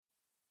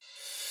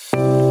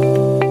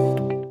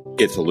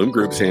It's Illum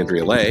Group's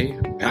Andrea Lay,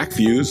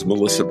 PackView's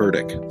Melissa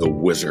Burdick, the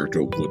Wizard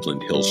of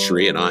Woodland Hills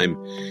Shree, and I'm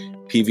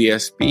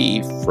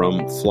PVSB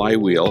from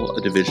Flywheel, a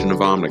division of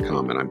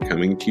Omnicom, and I'm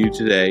coming to you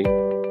today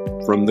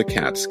from the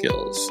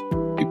Catskills.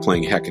 I'll be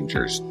playing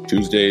Heckingers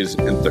Tuesdays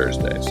and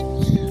Thursdays.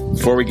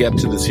 Before we get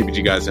to the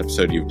CPG Guys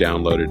episode you've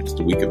downloaded, it's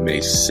the week of May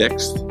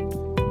 6th,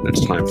 and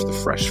it's time for the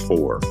Fresh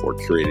Four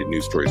curated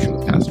news stories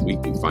from the past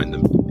week. We find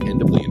them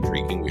dependably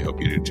intriguing. We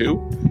hope you do too.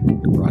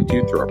 We're brought to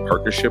you through our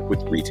partnership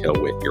with Retail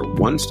Wit, your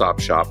one-stop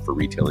shop for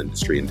retail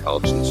industry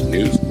intelligence and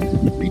news.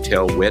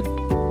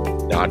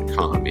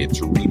 RetailWit.com. It's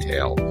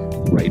retail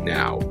right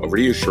now. Over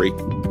to you, Shree.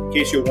 In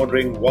case you're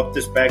wondering what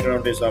this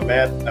background is, I'm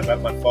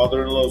at my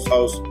father-in-law's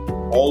house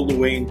all the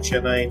way in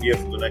Chennai, India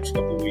for the next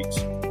couple of weeks.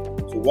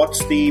 So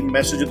what's the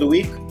message of the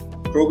week?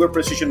 Kroger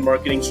Precision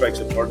Marketing strikes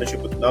a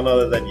partnership with none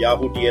other than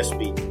Yahoo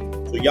DSP.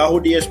 So Yahoo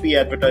DSP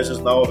advertisers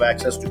now have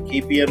access to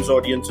KPM's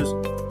audiences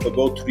for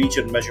both reach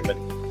and measurement.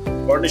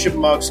 Partnership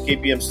marks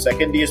KPM's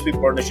second DSP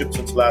partnership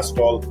since last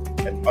fall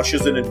and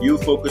ushers in a new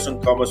focus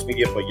on commerce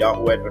media for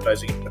Yahoo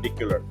advertising in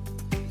particular.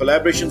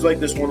 Collaborations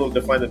like this one will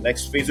define the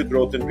next phase of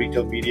growth in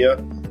retail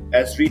media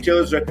as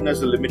retailers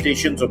recognize the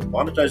limitations of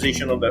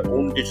monetization on their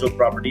own digital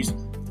properties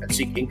and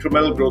seek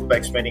incremental growth by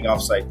expanding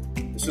offsite.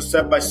 This is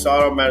said by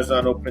Sara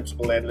Marzano,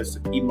 principal analyst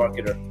at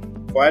eMarketer.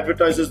 For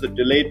advertisers, the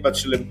delayed but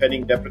still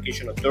impending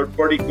deprecation of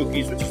third-party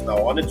cookies, which is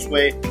now on its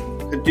way,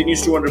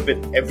 continues to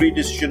underpin every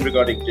decision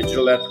regarding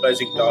digital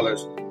advertising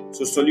dollars.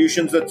 So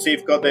solutions that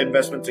safeguard their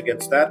investments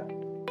against that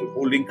will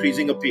hold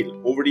increasing appeal.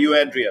 Over to you,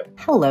 Andrea.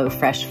 Hello,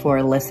 Fresh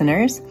 4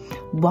 listeners.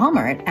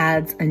 Walmart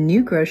adds a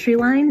new grocery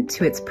line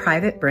to its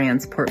private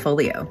brands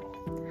portfolio.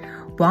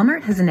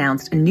 Walmart has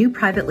announced a new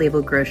private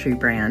label grocery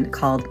brand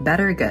called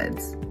Better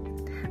Goods.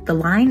 The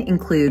line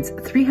includes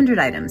 300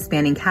 items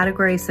spanning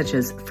categories such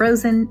as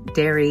frozen,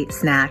 dairy,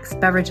 snacks,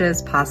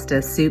 beverages,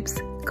 pasta,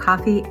 soups,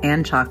 coffee,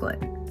 and chocolate.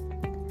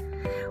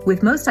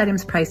 With most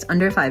items priced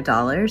under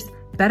 $5,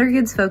 Better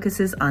Goods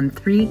focuses on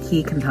three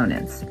key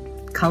components: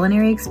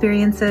 culinary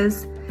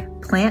experiences,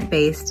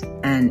 plant-based,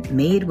 and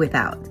made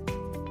without.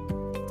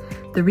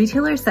 The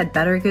retailer said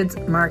Better Goods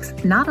marks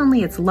not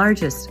only its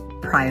largest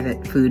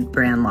private food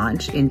brand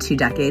launch in 2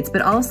 decades,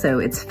 but also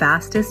its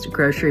fastest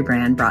grocery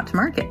brand brought to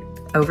market.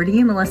 Over to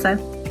you, Melissa.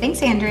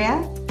 Thanks,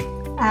 Andrea.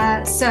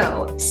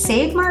 So,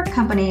 Save Mart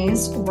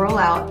companies roll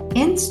out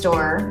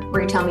in-store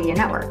retail media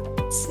network.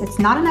 It's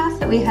not enough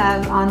that we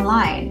have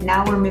online.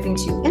 Now we're moving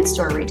to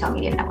in-store retail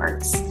media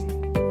networks.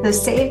 The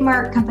Save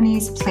Mart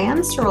companies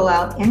plans to roll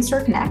out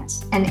In-Store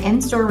Connect, an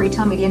in-store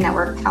retail media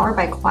network powered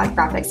by Quad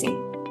Graphics Inc.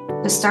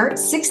 To start,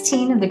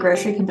 16 of the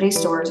grocery company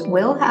stores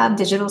will have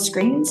digital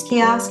screens,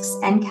 kiosks,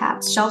 end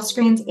caps, shelf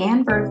screens,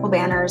 and vertical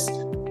banners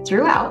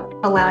throughout,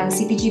 allowing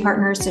CPG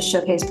partners to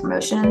showcase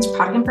promotions,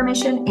 product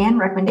information, and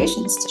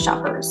recommendations to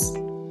shoppers.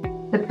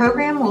 The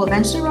program will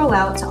eventually roll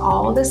out to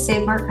all the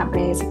Save Mart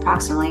companies,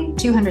 approximately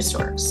 200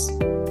 stores.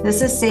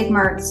 This is Save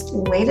Mart's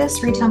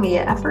latest retail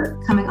media effort,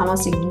 coming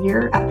almost a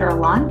year after a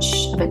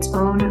launch of its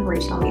own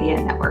retail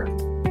media network.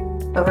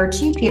 Over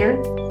to you,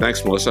 Peter.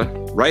 Thanks, Melissa.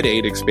 Rite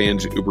Aid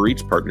expands Uber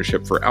Eats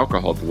partnership for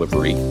alcohol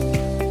delivery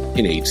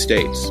in 8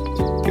 states.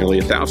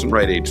 Nearly 1,000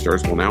 Rite Aid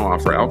stores will now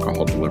offer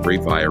alcohol delivery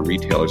via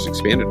retailers'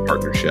 expanded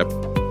partnership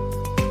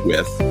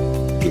with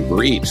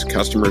Uber Eats.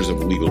 Customers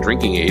of legal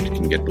drinking age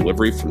can get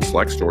delivery from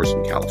select stores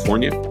in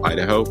California,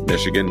 Idaho,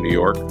 Michigan, New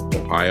York,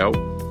 Ohio,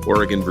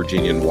 Oregon,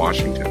 Virginia, and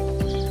Washington.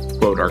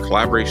 Quote, "Our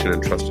collaboration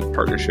and trusted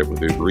partnership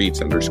with Uber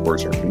Eats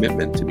underscores our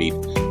commitment to meet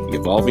the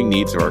evolving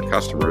needs of our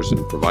customers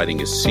and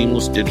providing a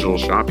seamless digital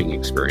shopping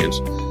experience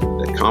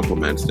that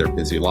complements their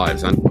busy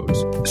lives," unquote,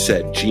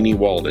 said Jeannie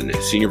Walden,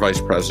 Senior Vice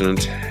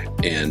President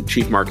and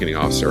Chief Marketing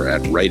Officer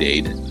at Rite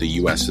Aid, the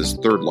U.S.'s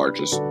third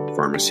largest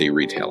pharmacy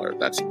retailer.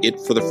 That's it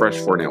for the Fresh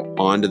 4. Now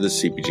on to the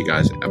CPG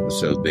Guys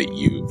episode that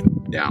you've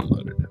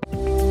downloaded.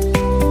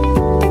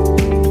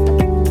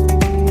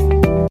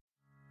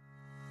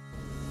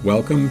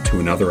 Welcome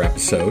to another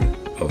episode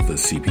of the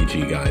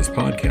CPG Guys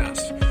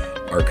podcast.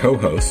 Our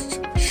co-hosts,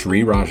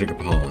 Shree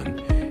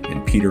Rajagopalan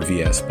and Peter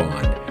V.S.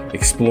 Bond,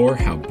 explore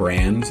how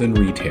brands and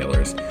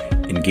retailers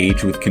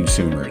engage with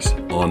consumers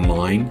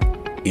online,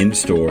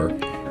 in-store,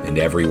 and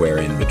everywhere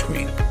in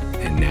between.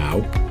 And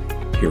now,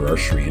 here are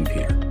Shree and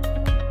Peter.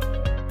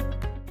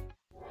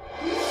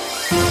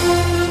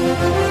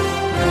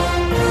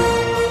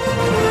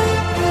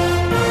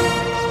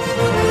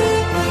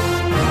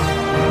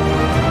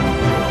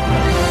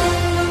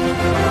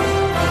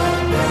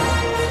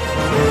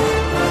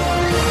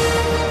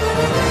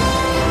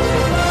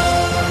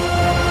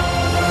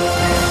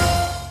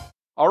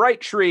 All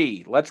right,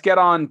 Shree, let's get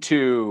on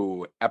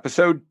to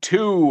episode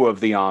 2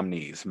 of the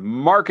Omnies,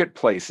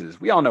 marketplaces.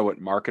 We all know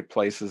what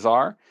marketplaces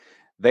are.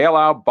 They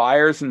allow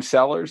buyers and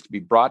sellers to be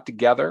brought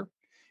together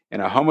in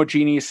a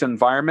homogeneous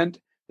environment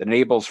that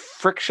enables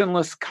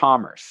frictionless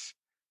commerce.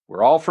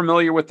 We're all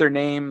familiar with their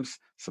names,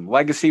 some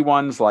legacy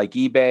ones like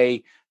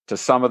eBay to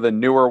some of the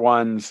newer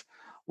ones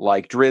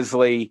like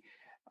Drizzly.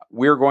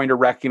 We're going to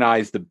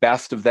recognize the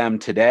best of them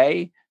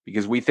today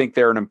because we think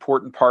they're an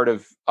important part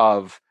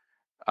of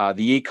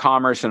the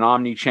e-commerce and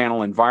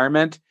omni-channel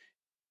environment,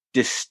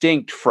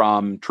 distinct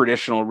from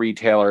traditional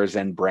retailers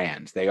and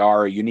brands. They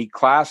are a unique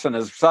class, and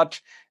as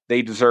such,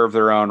 they deserve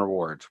their own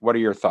rewards. What are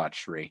your thoughts,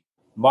 Sri?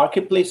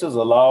 Marketplaces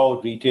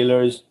allow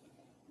retailers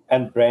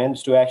and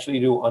brands to actually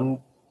do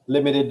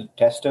unlimited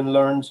test and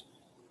learns,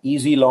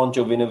 easy launch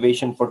of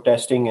innovation for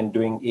testing and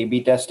doing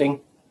A/B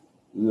testing.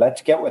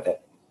 Let's get with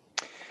it.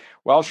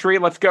 Well, Sri,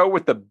 let's go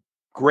with the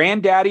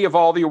granddaddy of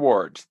all the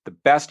awards, the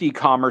best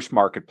e-commerce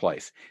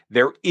marketplace.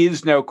 There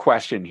is no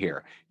question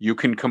here. You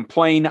can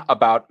complain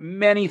about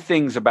many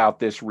things about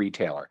this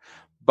retailer,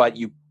 but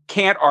you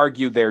can't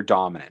argue their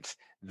dominance.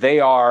 They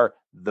are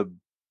the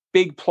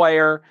big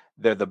player.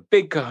 They're the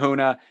big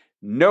kahuna.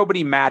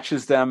 Nobody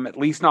matches them, at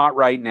least not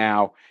right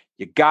now.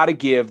 You got to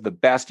give the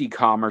best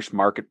e-commerce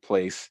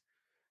marketplace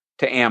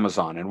to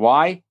Amazon. And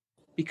why?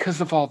 Because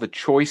of all the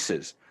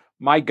choices.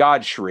 My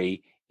God,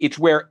 Sri, it's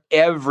where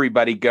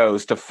everybody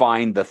goes to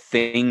find the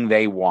thing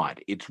they want.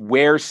 It's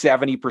where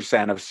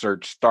 70% of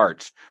search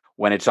starts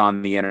when it's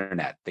on the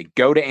internet. They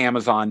go to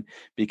Amazon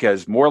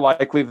because more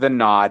likely than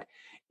not,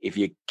 if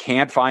you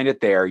can't find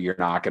it there, you're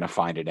not going to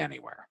find it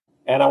anywhere.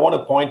 And I want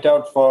to point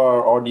out for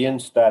our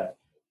audience that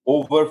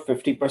over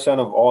 50%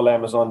 of all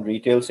Amazon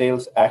retail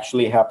sales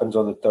actually happens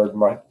on the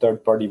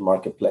third-party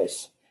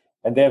marketplace.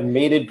 And they've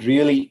made it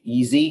really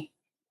easy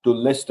to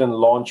list and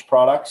launch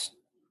products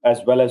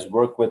as well as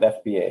work with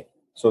FBA.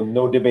 So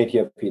no debate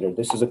here, Peter.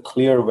 This is a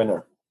clear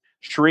winner.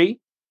 Sri,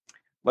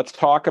 let's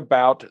talk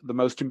about the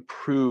most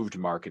improved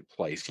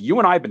marketplace. You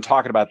and I have been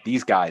talking about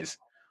these guys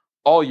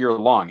all year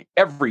long.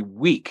 Every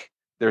week,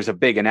 there's a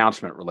big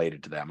announcement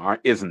related to them,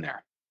 isn't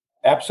there?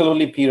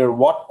 Absolutely, Peter.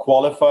 What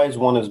qualifies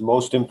one as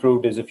most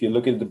improved is if you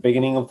look at the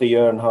beginning of the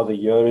year and how the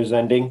year is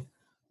ending,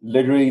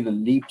 literally the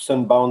leaps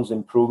and bounds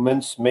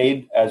improvements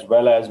made, as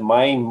well as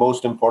my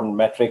most important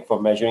metric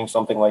for measuring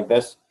something like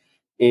this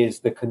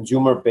is the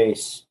consumer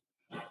base.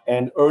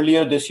 And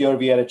earlier this year,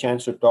 we had a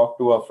chance to talk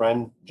to our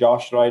friend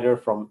Josh Ryder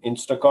from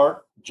Instacart.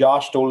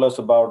 Josh told us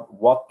about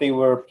what they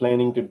were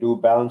planning to do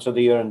balance of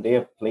the year, and they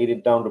have played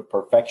it down to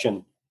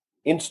perfection.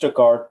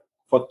 Instacart,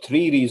 for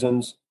 3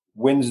 reasons,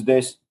 wins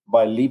this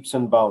by leaps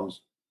and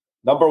bounds.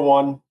 Number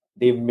one,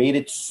 they've made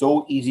it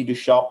so easy to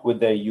shop with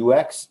their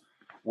UX,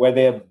 where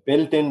they have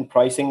built-in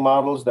pricing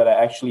models that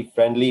are actually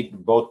friendly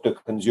both to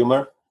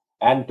consumer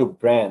and to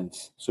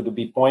brands. So to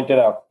be pointed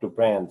out to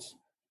brands.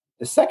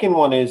 The second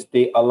one is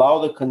they allow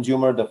the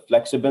consumer the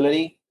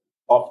flexibility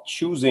of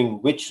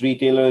choosing which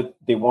retailer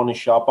they want to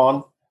shop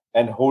on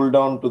and hold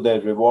on to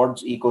their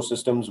rewards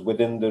ecosystems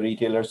within the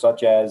retailer,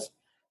 such as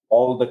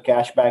all the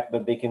cashback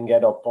that they can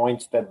get or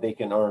points that they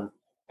can earn.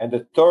 And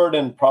the third,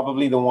 and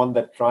probably the one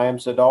that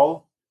triumphs it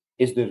all,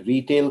 is the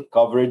retail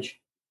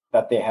coverage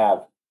that they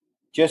have.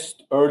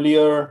 Just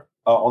earlier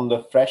on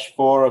the Fresh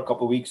 4 a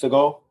couple of weeks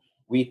ago,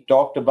 we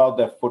talked about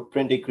their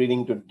footprint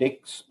accreting to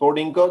Dick's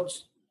Sporting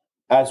Goods,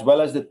 as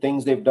well as the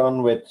things they've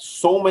done with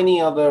so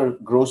many other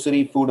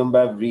grocery, food and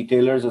bev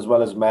retailers, as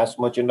well as mass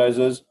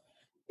merchandisers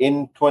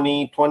in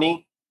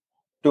 2020.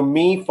 To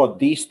me, for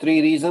these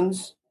 3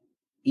 reasons,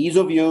 ease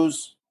of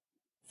use,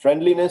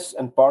 friendliness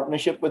and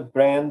partnership with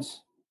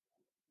brands,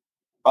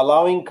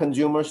 allowing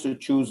consumers to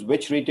choose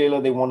which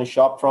retailer they want to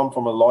shop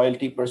from a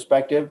loyalty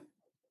perspective,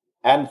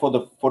 and for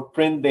the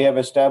footprint they have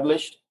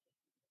established,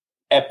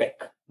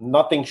 epic.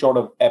 Nothing short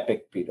of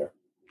epic, Peter.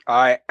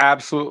 I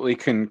absolutely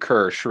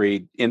concur,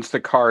 Sri.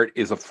 Instacart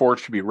is a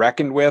force to be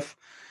reckoned with.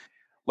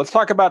 Let's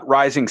talk about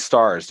rising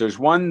stars. There's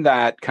one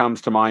that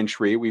comes to mind,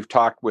 Sri. We've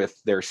talked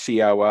with their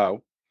COO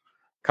a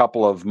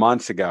couple of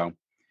months ago,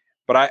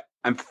 but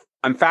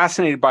I'm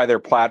fascinated by their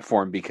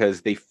platform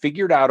because they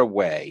figured out a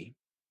way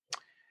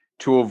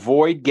to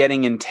avoid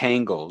getting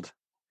entangled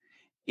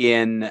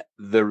in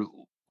the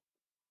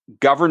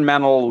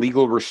governmental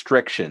legal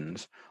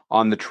restrictions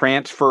on the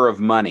transfer of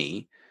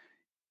money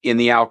in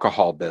the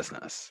alcohol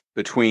business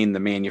between the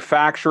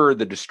manufacturer,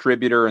 the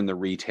distributor, and the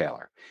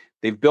retailer.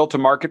 They've built a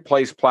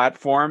marketplace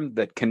platform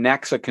that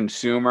connects a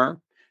consumer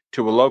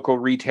to a local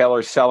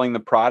retailer selling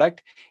the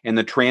product, and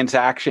the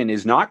transaction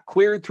is not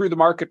cleared through the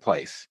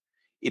marketplace.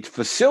 It's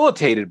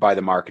facilitated by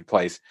the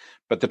marketplace,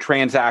 but the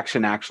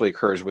transaction actually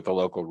occurs with the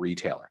local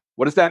retailer.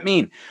 What does that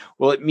mean?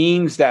 Well, it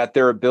means that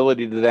their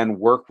ability to then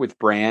work with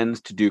brands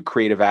to do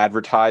creative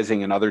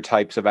advertising and other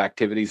types of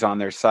activities on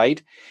their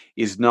site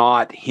is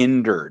not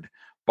hindered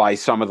by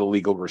some of the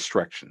legal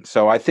restrictions.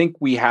 So I think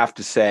we have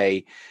to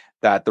say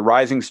that the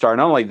rising star,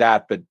 not only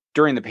that, but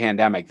during the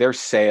pandemic, their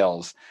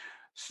sales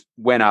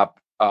went up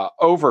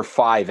over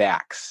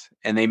 5x,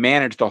 and they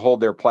managed to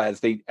hold their as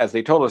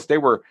they told us, they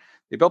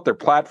built their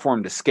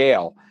platform to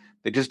scale.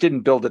 They just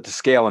didn't build it to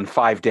scale in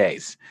 5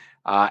 days.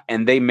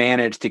 And they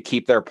managed to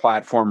keep their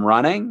platform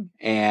running,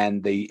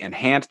 and they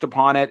enhanced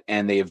upon it,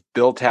 and they have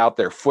built out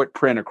their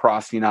footprint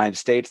across the United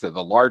States. They're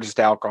the largest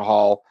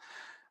alcohol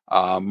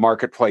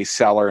marketplace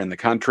seller in the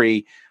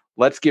country.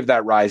 Let's give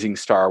that Rising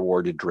Star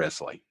Award to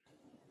Drizzly.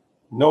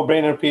 No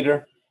brainer,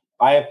 Peter.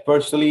 I have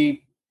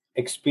personally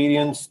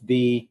experienced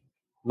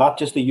not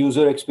just the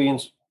user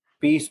experience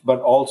piece, but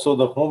also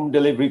the home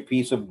delivery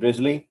piece of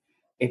Drizzly.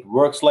 It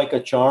works like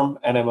a charm,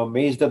 and I'm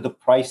amazed at the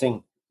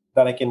pricing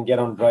that I can get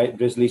on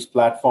Drizzly's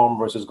platform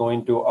versus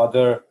going to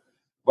other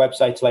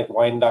websites like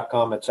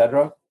wine.com,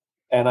 etc.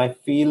 And I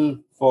feel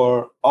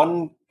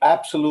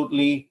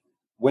absolutely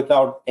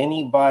without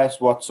any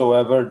bias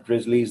whatsoever,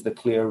 Drizzly is the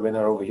clear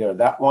winner over here.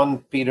 That one,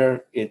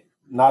 Peter, it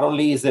not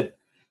only is it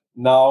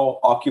now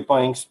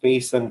occupying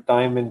space and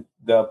time in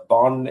the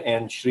Bond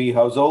and Shri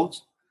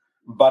households,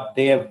 but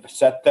they have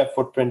set their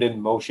footprint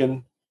in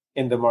motion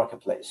in the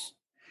marketplace.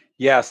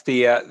 Yes,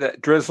 the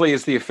Drizzly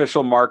is the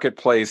official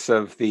marketplace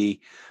of the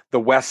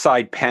West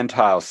Side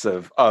penthouse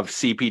of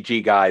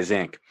CPG Guys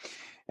Inc.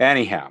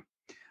 Anyhow,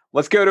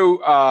 let's go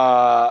to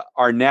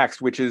our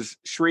next, which is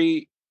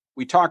Shri.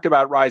 We talked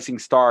about Rising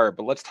Star,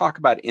 but let's talk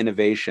about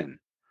innovation.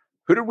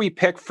 Who did we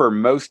pick for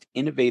most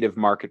innovative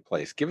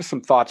marketplace? Give us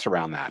some thoughts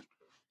around that.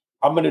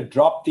 I'm going to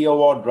drop the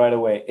award right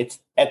away. It's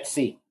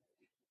Etsy.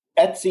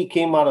 Etsy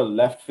came out of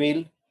left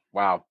field.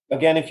 Wow.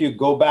 Again, if you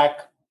go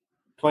back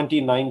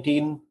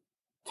 2019,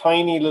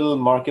 tiny little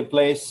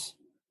marketplace,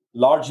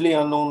 largely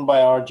unknown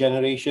by our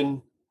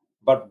generation,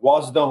 but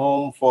was the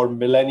home for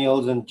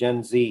millennials and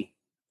Gen Z.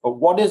 But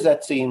what is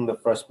Etsy in the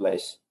first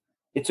place?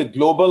 It's a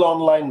global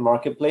online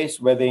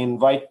marketplace where they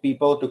invite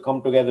people to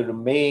come together to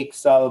make,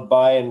 sell,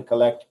 buy, and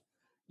collect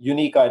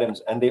unique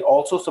items. And they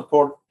also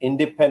support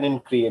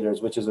independent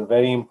creators, which is a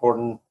very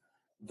important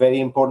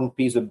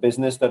piece of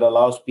business that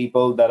allows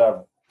people that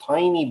are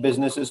tiny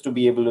businesses to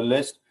be able to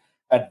list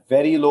at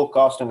very low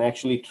cost and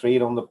actually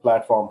trade on the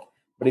platform.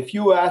 But if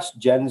you ask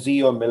Gen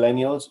Z or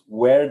millennials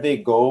where they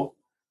go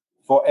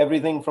for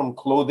everything from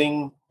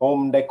clothing,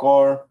 home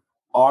decor,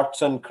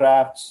 arts and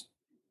crafts,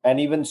 and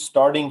even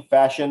starting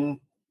fashion,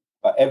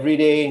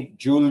 everyday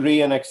jewelry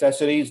and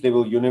accessories, they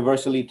will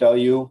universally tell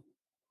you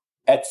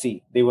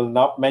Etsy. They will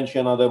not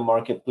mention other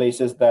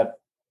marketplaces that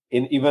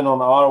even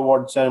on our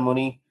award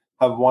ceremony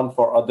have won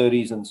for other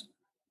reasons.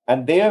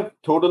 And they have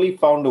totally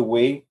found a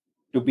way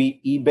to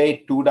be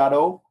eBay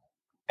 2.0,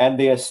 and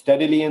they are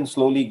steadily and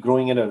slowly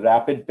growing at a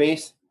rapid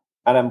pace.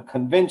 And I'm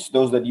convinced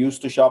those that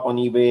used to shop on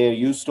eBay,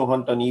 used to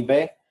hunt on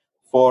eBay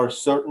for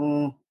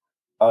certain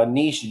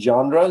niche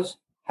genres,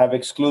 have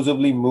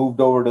exclusively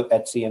moved over to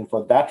Etsy. And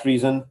for that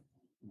reason,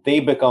 they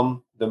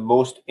become the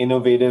most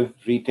innovative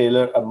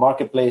retailer, a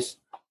marketplace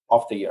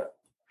of the year.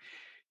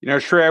 You know,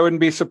 Shri, I wouldn't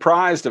be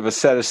surprised if a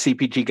set of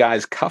CPG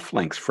Guys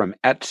cufflinks from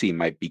Etsy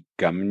might be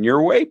coming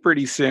your way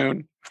pretty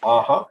soon.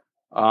 Uh-huh.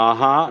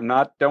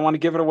 Don't want to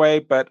give it away,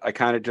 but I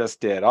kind of just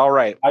did. All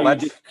right. You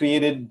just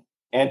created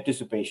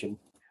anticipation.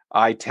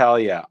 I tell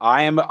you,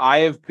 I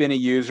have been a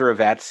user of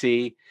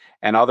Etsy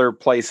and other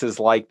places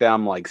like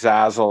them, like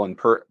Zazzle and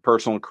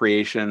Personal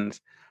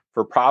Creations,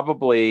 for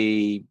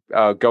probably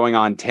going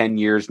on 10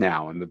 years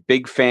now. I'm a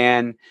big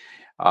fan.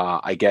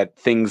 I get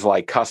things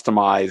like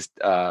customized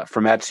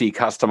from Etsy,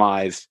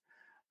 customized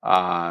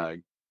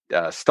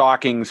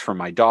stockings for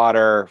my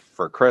daughter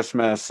for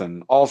Christmas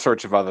and all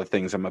sorts of other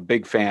things. I'm a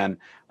big fan.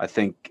 I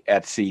think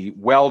Etsy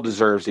well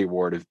deserves the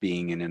award of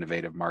being an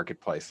innovative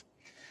marketplace.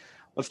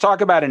 Let's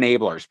talk about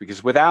enablers,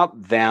 because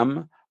without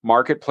them,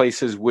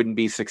 marketplaces wouldn't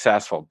be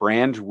successful.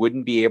 Brands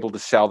wouldn't be able to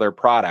sell their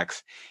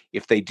products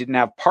if they didn't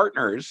have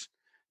partners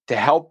to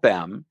help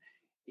them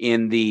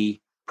in the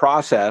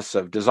process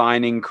of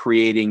designing,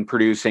 creating,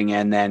 producing,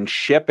 and then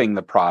shipping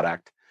the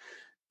product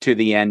to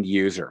the end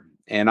user.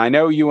 And I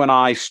know you and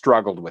I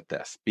struggled with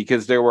this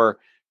because there were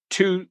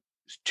two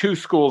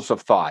schools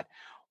of thought.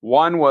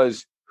 One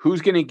was, who's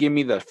going to give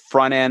me the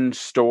front end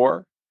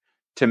store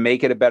to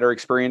make it a better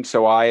experience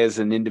so I, as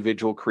an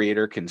individual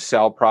creator, can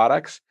sell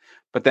products?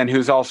 But then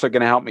who's also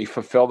going to help me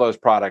fulfill those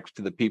products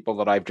to the people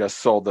that I've just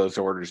sold those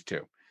orders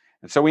to?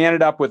 And so we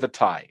ended up with a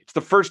tie. It's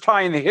the first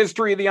tie in the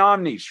history of the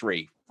Omnies,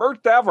 Shri.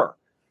 First ever.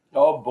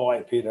 Oh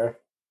boy, Peter.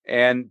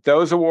 And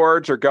those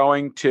awards are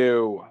going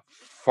to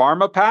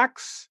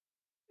PharmaPacks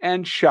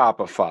and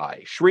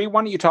Shopify. Shri,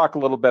 why don't you talk a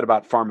little bit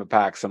about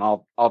PharmaPacks, and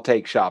I'll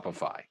take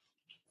Shopify.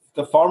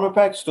 The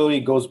PharmaPack story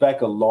goes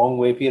back a long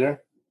way,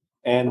 Peter.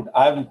 And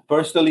I've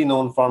personally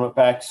known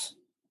PharmaPacks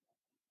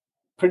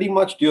pretty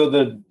much during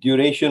the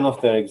duration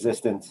of their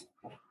existence.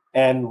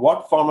 And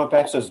what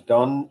PharmaPacks has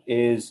done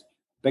is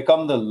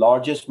become the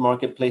largest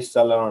marketplace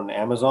seller on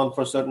Amazon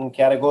for certain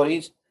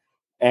categories.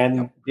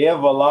 And they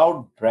have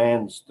allowed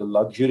brands the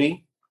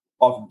luxury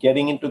of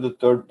getting into the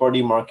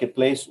third-party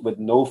marketplace with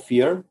no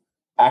fear,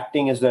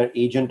 acting as their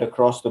agent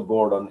across the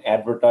board on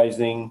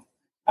advertising,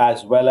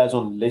 as well as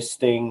on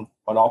listing,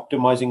 on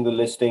optimizing the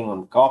listing,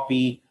 on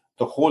copy,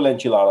 the whole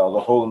enchilada, the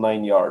whole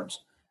 9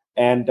 yards.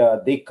 And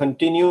they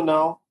continue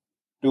now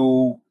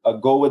to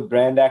go with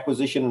brand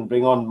acquisition and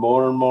bring on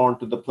more and more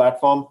onto the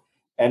platform.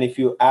 And if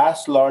you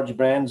ask large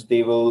brands,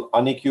 they will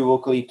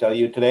unequivocally tell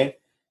you today,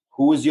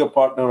 who is your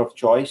partner of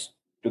choice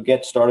to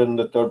get started in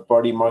the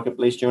third-party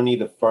marketplace journey?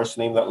 The first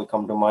name that will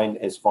come to mind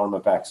is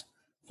PharmaPacks.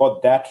 For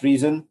that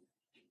reason,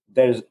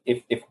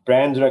 if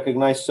brands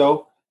recognize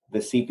so, the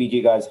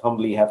CPG guys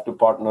humbly have to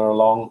partner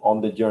along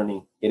on the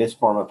journey. It is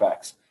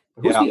PharmaPacks.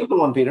 Who's the other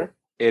one, Peter?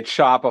 It's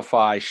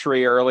Shopify.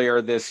 Shri,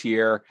 earlier this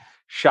year,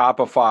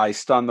 Shopify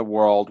stunned the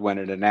world when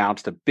it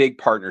announced a big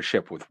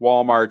partnership with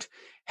Walmart,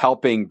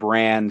 helping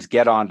brands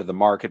get onto the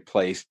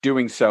marketplace,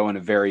 doing so in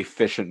a very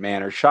efficient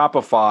manner.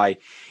 Shopify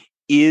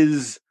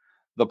is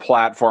the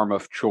platform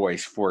of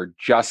choice for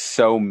just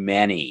so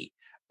many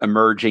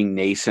emerging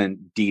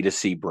nascent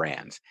D2C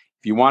brands.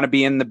 If you want to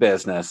be in the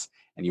business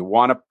and you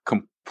want a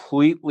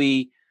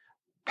completely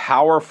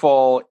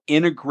powerful,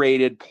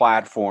 integrated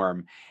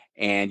platform,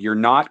 and you're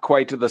not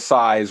quite to the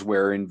size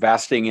where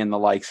investing in the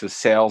likes of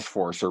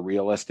Salesforce are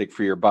realistic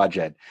for your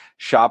budget,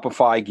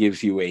 Shopify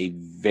gives you a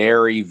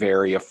very,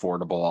 very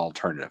affordable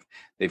alternative.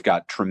 They've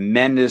got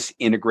tremendous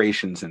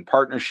integrations and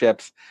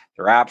partnerships.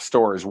 Their app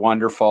store is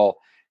wonderful,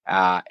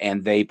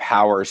 and they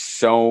power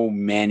so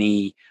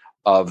many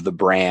of the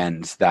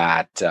brands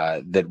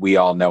that we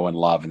all know and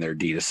love in their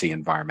D2C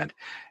environment.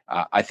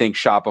 I think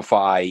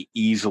Shopify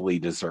easily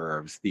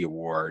deserves the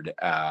award,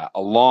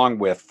 along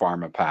with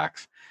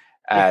PharmaPax.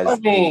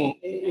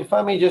 If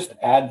I may just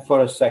add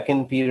for a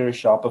second, Peter,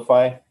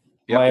 Shopify,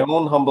 my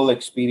own humble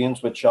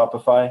experience with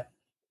Shopify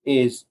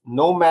is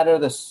no matter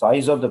the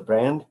size of the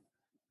brand,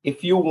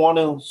 if you want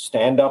to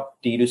stand up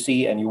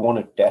D2C and you want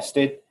to test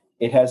it,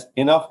 it has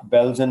enough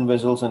bells and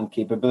whistles and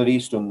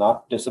capabilities to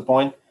not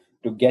disappoint,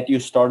 to get you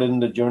started in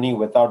the journey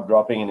without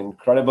dropping an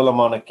incredible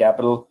amount of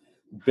capital,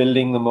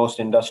 building the most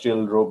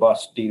industrial,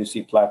 robust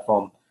D2C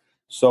platform.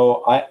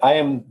 So I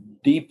am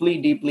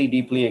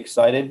deeply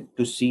excited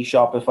to see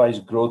Shopify's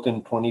growth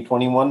in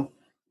 2021.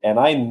 And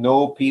I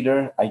know,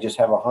 Peter, I just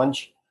have a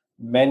hunch,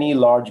 many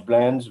large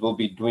brands will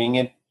be doing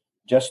it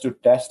just to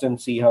test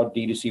and see how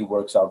D2C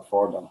works out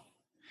for them.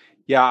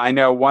 Yeah, I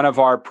know one of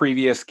our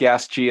previous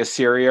guests, Gia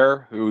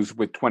Serrier, who's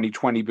with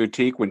 2020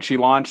 Boutique, when she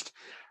launched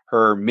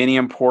her mini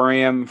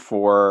emporium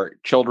for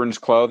children's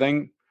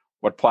clothing,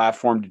 what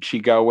platform did she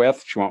go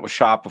with? She went with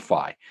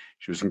Shopify.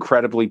 She was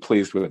incredibly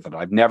pleased with it.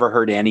 I've never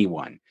heard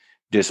anyone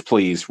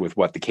displeased with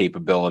what the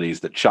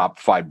capabilities that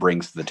Shopify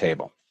brings to the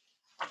table.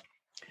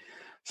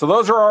 So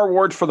those are our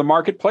awards for the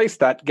marketplace.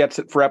 That gets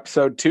it for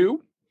episode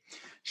 2.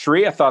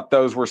 Sri, I thought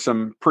those were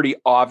some pretty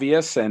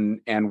obvious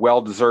and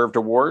well-deserved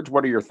awards.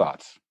 What are your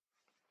thoughts?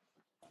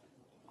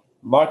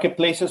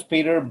 Marketplaces,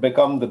 Peter,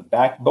 become the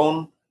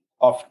backbone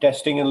of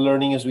testing and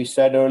learning, as we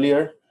said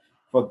earlier.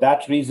 For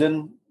that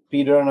reason,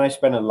 Peter and I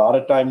spent a lot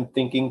of time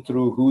thinking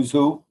through who's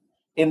who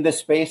in this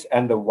space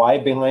and the why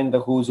behind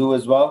the who's who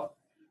as well.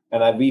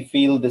 And we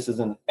feel this is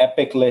an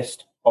epic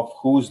list of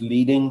who's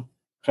leading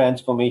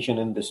transformation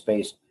in this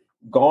space.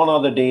 Gone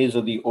are the days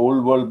of the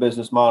old world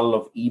business model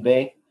of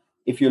eBay.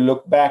 If you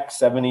look back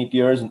 7-8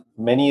 years,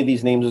 many of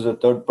these names as a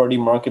third-party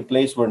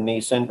marketplace were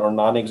nascent or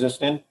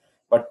non-existent.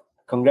 But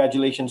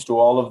congratulations to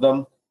all of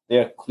them.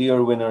 They're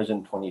clear winners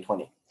in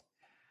 2020.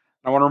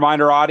 I want to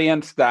remind our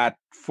audience that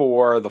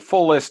for the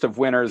full list of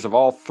winners of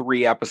all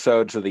 3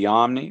 episodes of the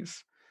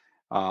Omnies,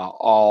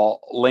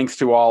 all links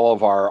to all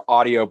of our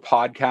audio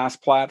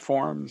podcast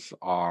platforms,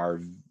 our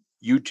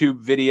YouTube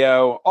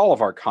video, all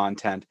of our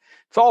content,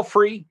 it's all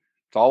free.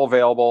 It's all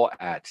available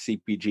at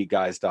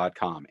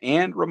cpgguys.com.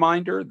 And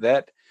reminder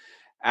that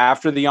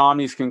after the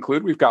Omnies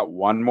conclude, we've got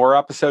one more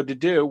episode to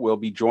do. We'll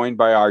be joined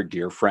by our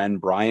dear friend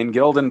Brian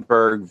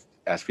Gildenberg,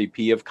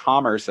 SVP of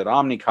Commerce at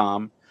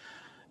Omnicom,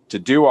 to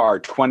do our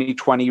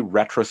 2020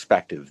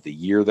 retrospective, the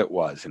year that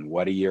was, and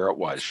what a year it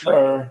was.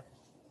 Sure.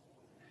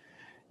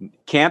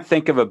 Can't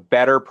think of a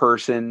better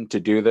person to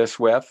do this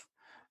with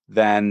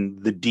than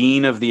the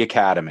Dean of the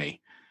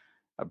Academy,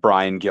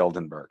 Brian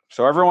Gildenberg.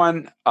 So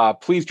everyone,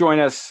 please join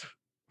us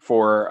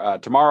for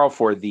tomorrow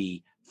for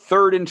the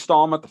 3rd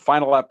installment, the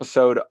final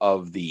episode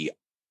of the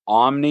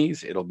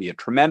Omnies. It'll be a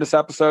tremendous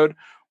episode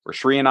where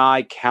Sri and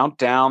I count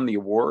down the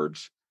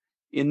awards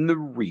in the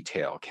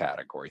retail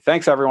category.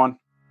 Thanks, everyone.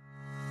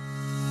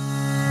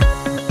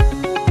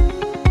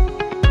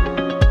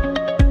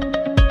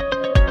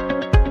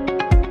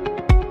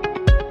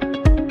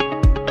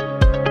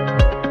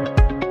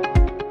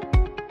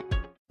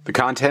 The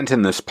content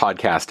in this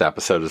podcast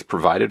episode is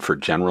provided for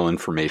general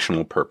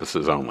informational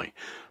purposes only.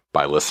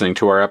 By listening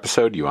to our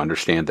episode, you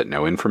understand that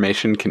no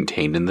information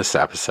contained in this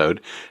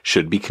episode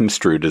should be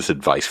construed as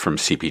advice from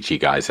CPG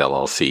Guys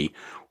LLC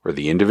or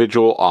the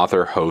individual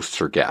author, hosts,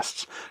 or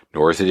guests,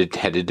 nor is it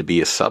intended to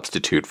be a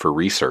substitute for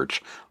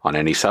research on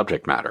any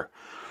subject matter.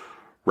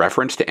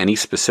 Reference to any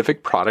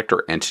specific product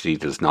or entity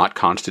does not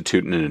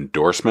constitute an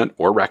endorsement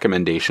or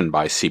recommendation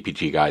by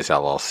CPG Guys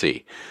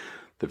LLC.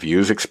 The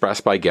views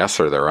expressed by guests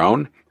are their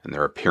own, and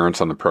their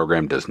appearance on the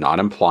program does not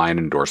imply an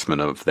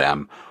endorsement of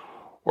them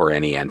or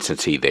any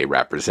entity they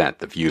represent.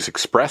 The views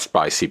expressed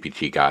by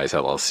CPG Guys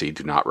LLC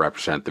do not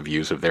represent the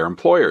views of their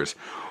employers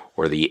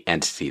or the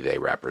entity they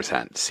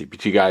represent.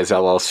 CPG Guys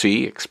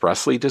LLC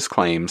expressly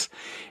disclaims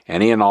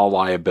any and all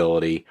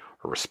liability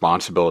or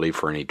responsibility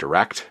for any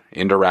direct,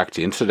 indirect,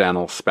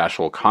 incidental,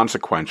 special,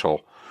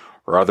 consequential,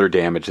 or other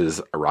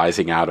damages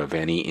arising out of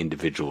any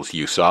individual's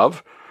use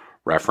of,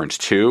 reference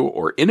to,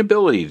 or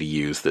inability to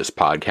use this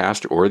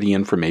podcast or the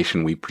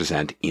information we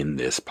present in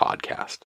this podcast.